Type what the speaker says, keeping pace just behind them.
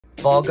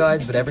Fall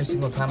Guys, but every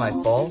single time I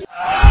fall,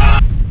 I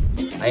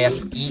have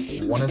to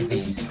eat one of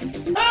these.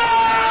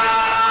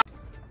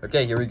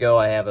 Okay, here we go.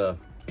 I have a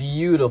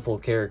beautiful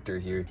character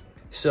here.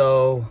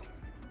 So,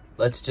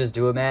 let's just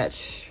do a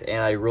match, and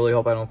I really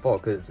hope I don't fall,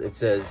 because it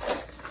says,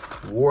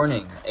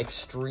 warning,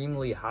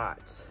 extremely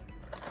hot.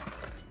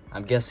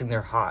 I'm guessing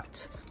they're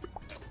hot.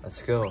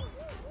 Let's go.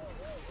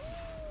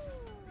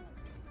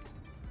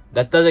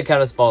 That doesn't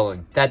count as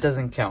falling. That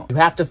doesn't count. You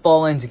have to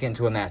fall in to get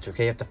into a match,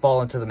 okay? You have to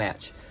fall into the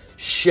match.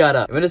 Shut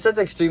up. When it says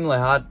extremely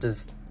hot,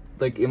 does,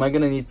 like, am I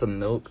gonna need some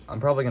milk? I'm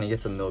probably gonna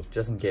get some milk,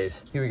 just in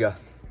case. Here we go.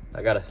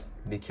 I gotta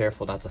be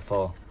careful not to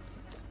fall.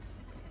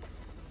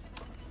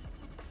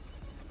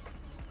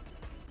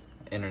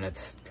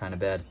 Internet's kind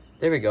of bad.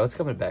 There we go, it's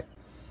coming back.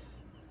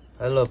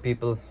 Hello,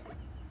 people.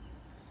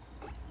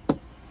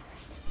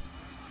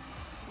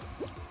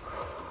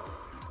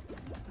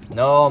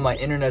 No, my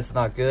internet's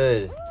not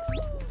good.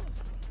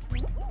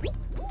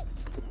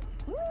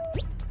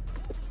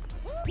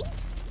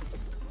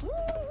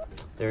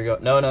 There we go.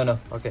 No, no, no.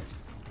 Okay.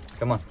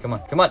 Come on, come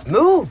on, come on.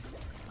 Move!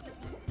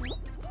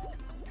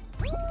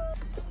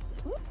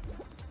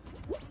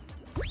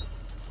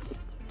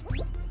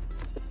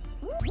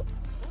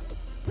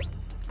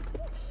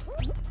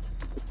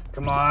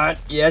 Come on.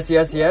 Yes,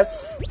 yes,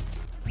 yes.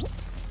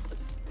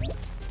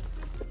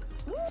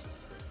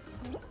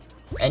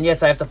 And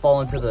yes, I have to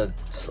fall into the...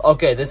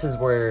 Okay, this is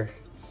where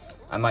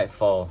I might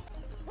fall.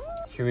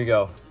 Here we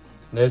go.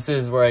 This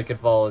is where I could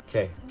fall.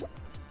 Okay.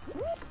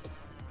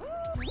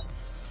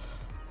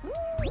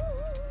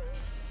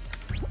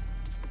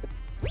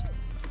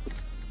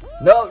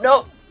 No,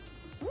 no!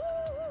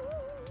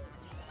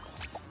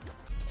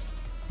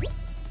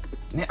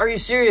 Man, are you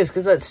serious?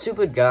 Because that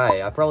stupid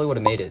guy, I probably would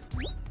have made it.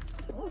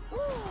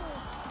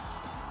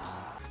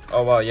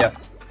 Oh, wow, yeah.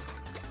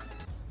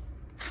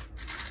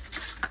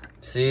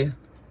 See?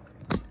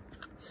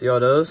 See all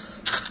those?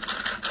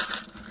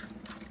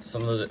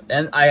 Some of the...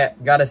 And I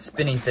got a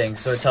spinning thing,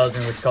 so it tells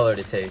me which color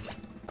to take.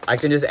 I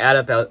can just add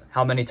up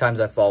how many times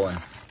I've fallen.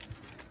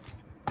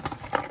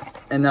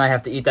 And then I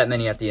have to eat that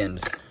many at the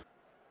end.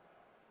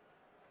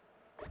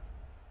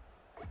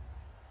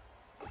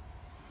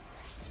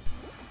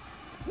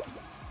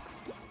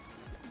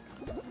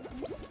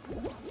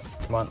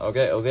 Come on,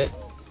 okay, okay.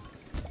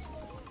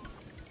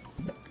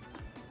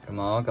 Come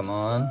on, come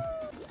on.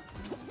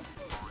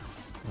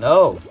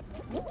 No!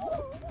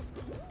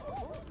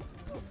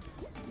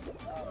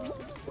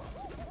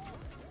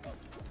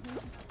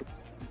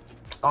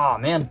 Aw,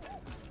 man.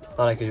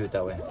 Thought I could do it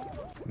that way.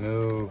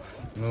 Move,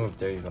 move,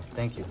 there you go.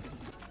 Thank you.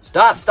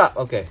 Stop, stop!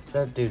 Okay,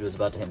 that dude was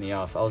about to hit me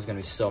off. I was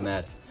gonna be so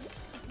mad.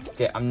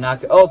 Okay, I'm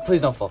not gonna... Oh,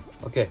 please don't fall.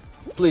 Okay,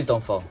 please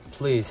don't fall.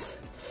 Please.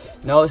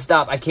 No,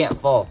 stop, I can't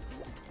fall.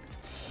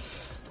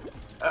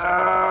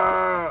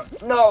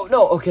 No,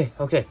 no, okay,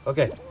 okay,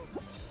 okay.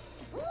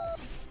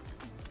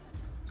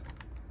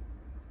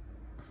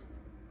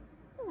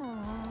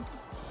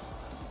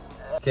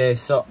 Okay,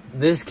 so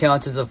this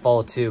counts as a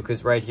fall too,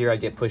 because right here I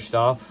get pushed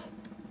off.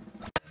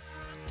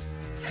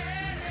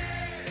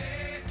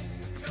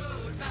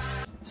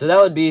 So that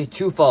would be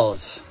 2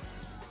 falls.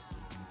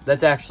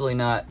 That's actually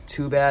not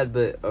too bad,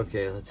 but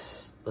okay,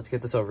 let's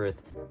get this over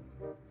with.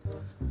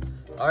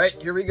 All right,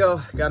 here we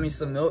go. Got me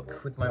some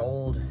milk with my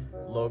old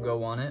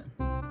logo on it,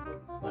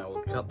 my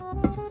old cup.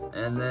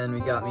 And then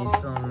we got me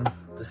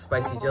the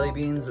spicy jelly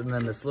beans, and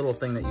then this little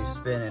thing that you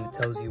spin and it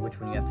tells you which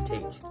one you have to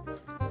take.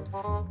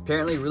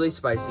 Apparently really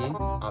spicy,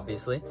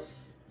 obviously.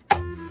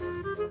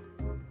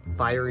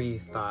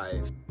 Fiery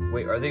 5.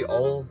 Wait, are they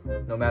all,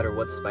 no matter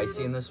what,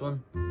 spicy in this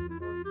one?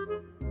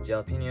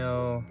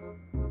 Jalapeno,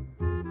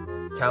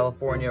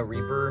 California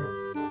Reaper.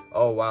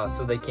 Oh wow,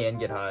 so they can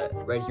get hot.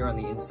 Right here on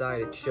the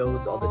inside, it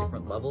shows all the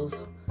different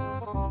levels.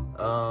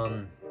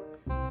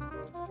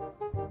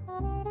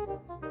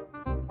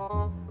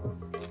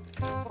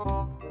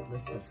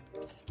 Let's just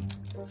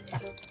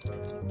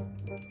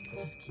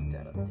keep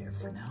that up there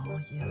for now.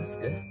 Yeah, that's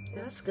good.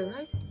 Yeah, that's good,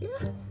 right? Yeah,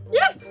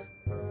 yeah.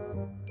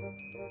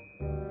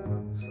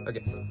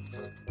 Okay.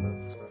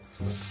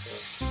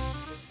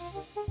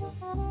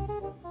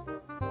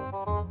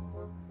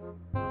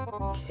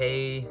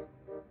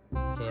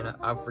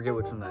 I forget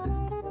which one that is.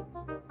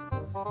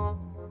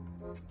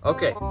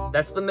 Okay,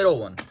 that's the middle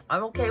one.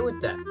 I'm okay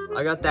with that.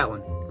 I got that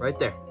one right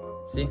there.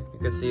 See, you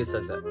can see it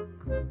says that.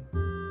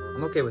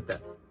 I'm okay with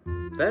that.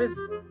 That is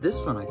this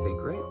one, I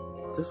think, right?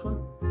 This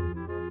one?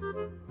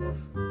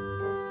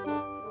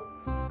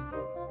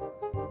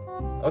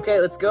 Okay,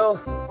 let's go.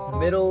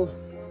 Middle.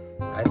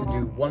 I have to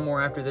do one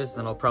more after this,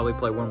 then I'll probably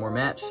play one more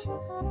match.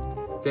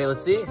 Okay,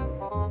 let's see.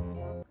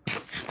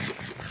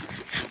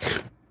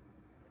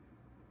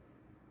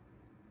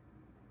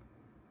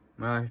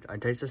 Alright, I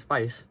taste the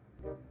spice.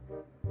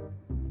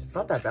 It's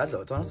not that bad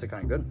though, it's honestly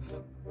kind of good.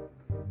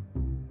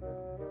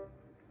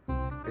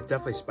 It's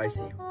definitely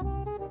spicy.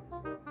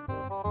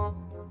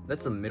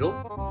 That's the middle.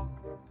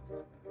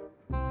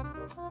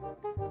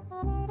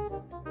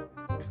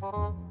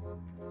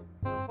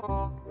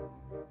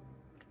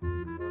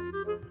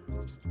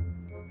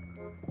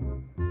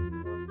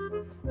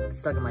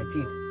 stuck in my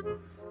teeth.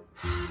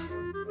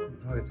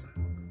 Oh,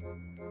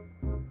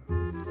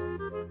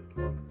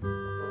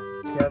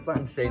 yeah, it's not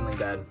insanely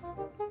bad.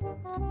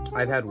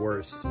 I've had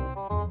worse.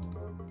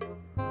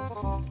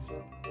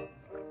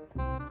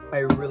 I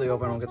really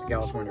hope I don't get the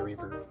California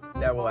Reaper.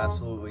 That will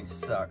absolutely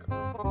suck.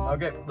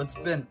 Okay, let's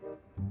spin.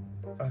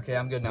 Okay,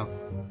 I'm good now.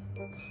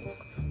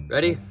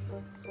 Ready?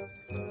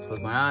 Close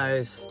my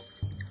eyes.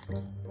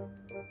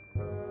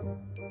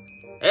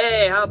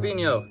 Hey,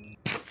 jalapeno.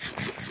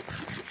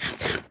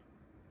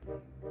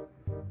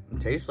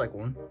 It tastes like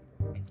one.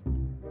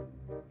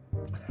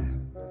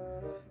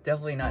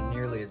 Definitely not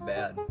nearly as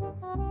bad.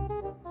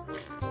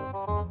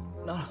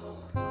 No.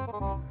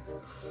 A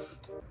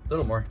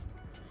little more.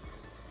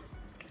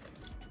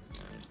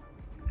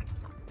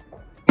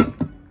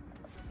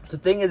 The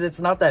thing is, it's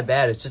not that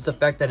bad. It's just the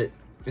fact that it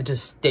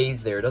just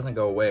stays there. It doesn't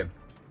go away.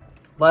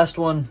 Last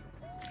one.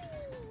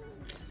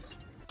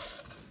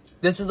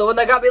 This is the one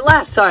that got me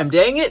last time,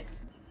 dang it.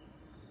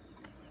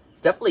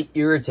 It's definitely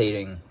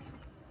irritating.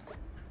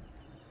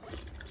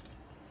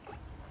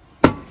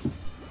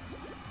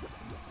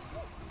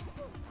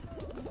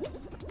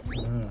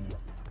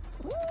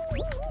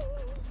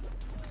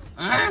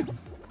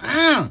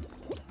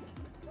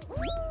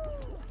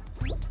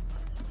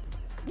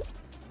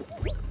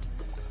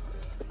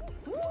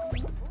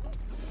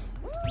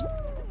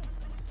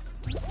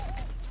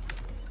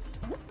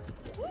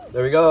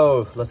 There we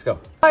go. Let's go. All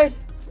right.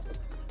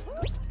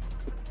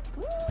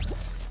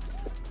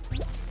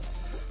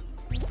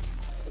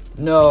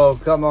 No,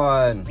 come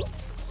on.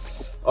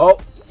 Oh,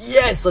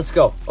 yes, let's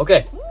go.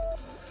 Okay.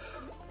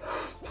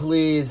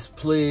 Please,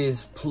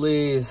 please,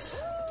 please.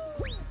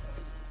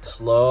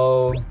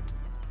 Slow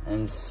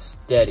and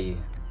steady.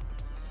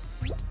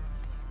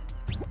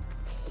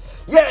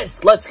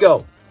 Yes, let's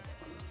go.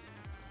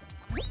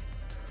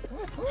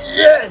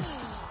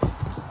 Yes!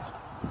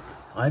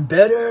 I'm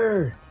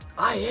better.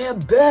 I am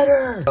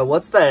better.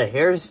 What's that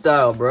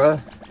hairstyle,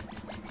 bruh?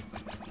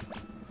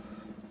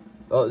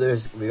 Oh,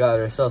 we got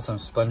ourselves some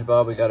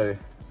SpongeBob. We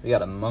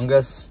got Among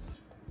Us.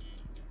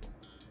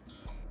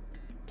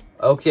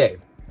 Okay,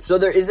 so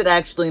there isn't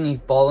actually any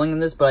falling in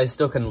this, but I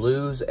still can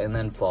lose and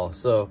then fall.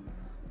 So,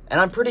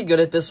 and I'm pretty good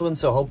at this one,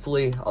 so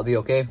hopefully I'll be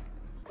okay.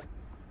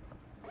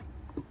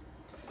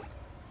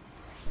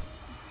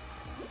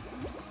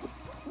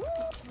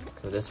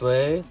 Go this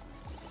way.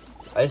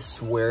 I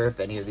swear if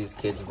any of these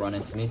kids run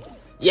into me.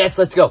 Yes,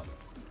 let's go.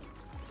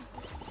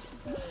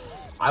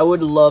 I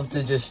would love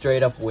to just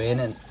straight up win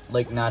and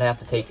like not have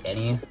to take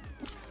any.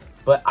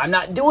 But I'm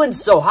not doing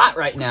so hot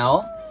right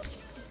now.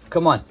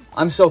 Come on.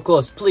 I'm so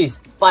close. Please.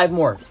 5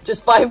 more.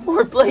 Just 5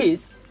 more,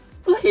 please.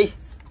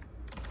 Please.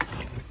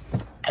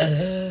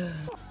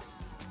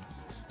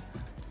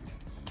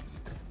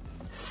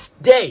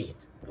 Stay.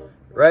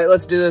 Right,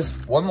 let's do this.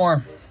 One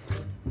more.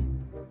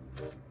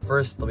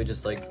 First, let me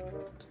just like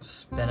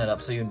spin it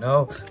up so you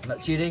know I'm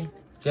not cheating.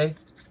 Okay?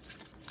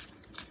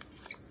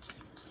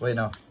 Wait,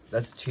 no.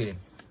 That's cheating.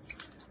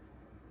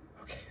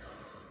 Okay.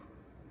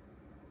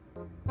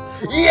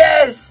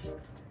 Yes!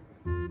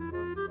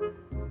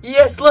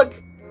 Yes, look!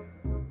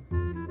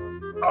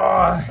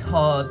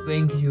 Oh,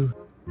 thank you.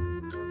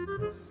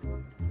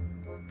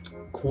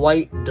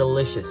 Quite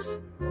delicious.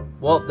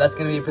 Well, that's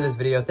gonna be it for this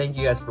video. Thank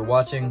you guys for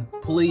watching.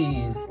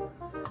 Please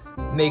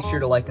make sure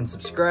to like and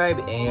subscribe,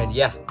 and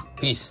yeah,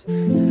 peace.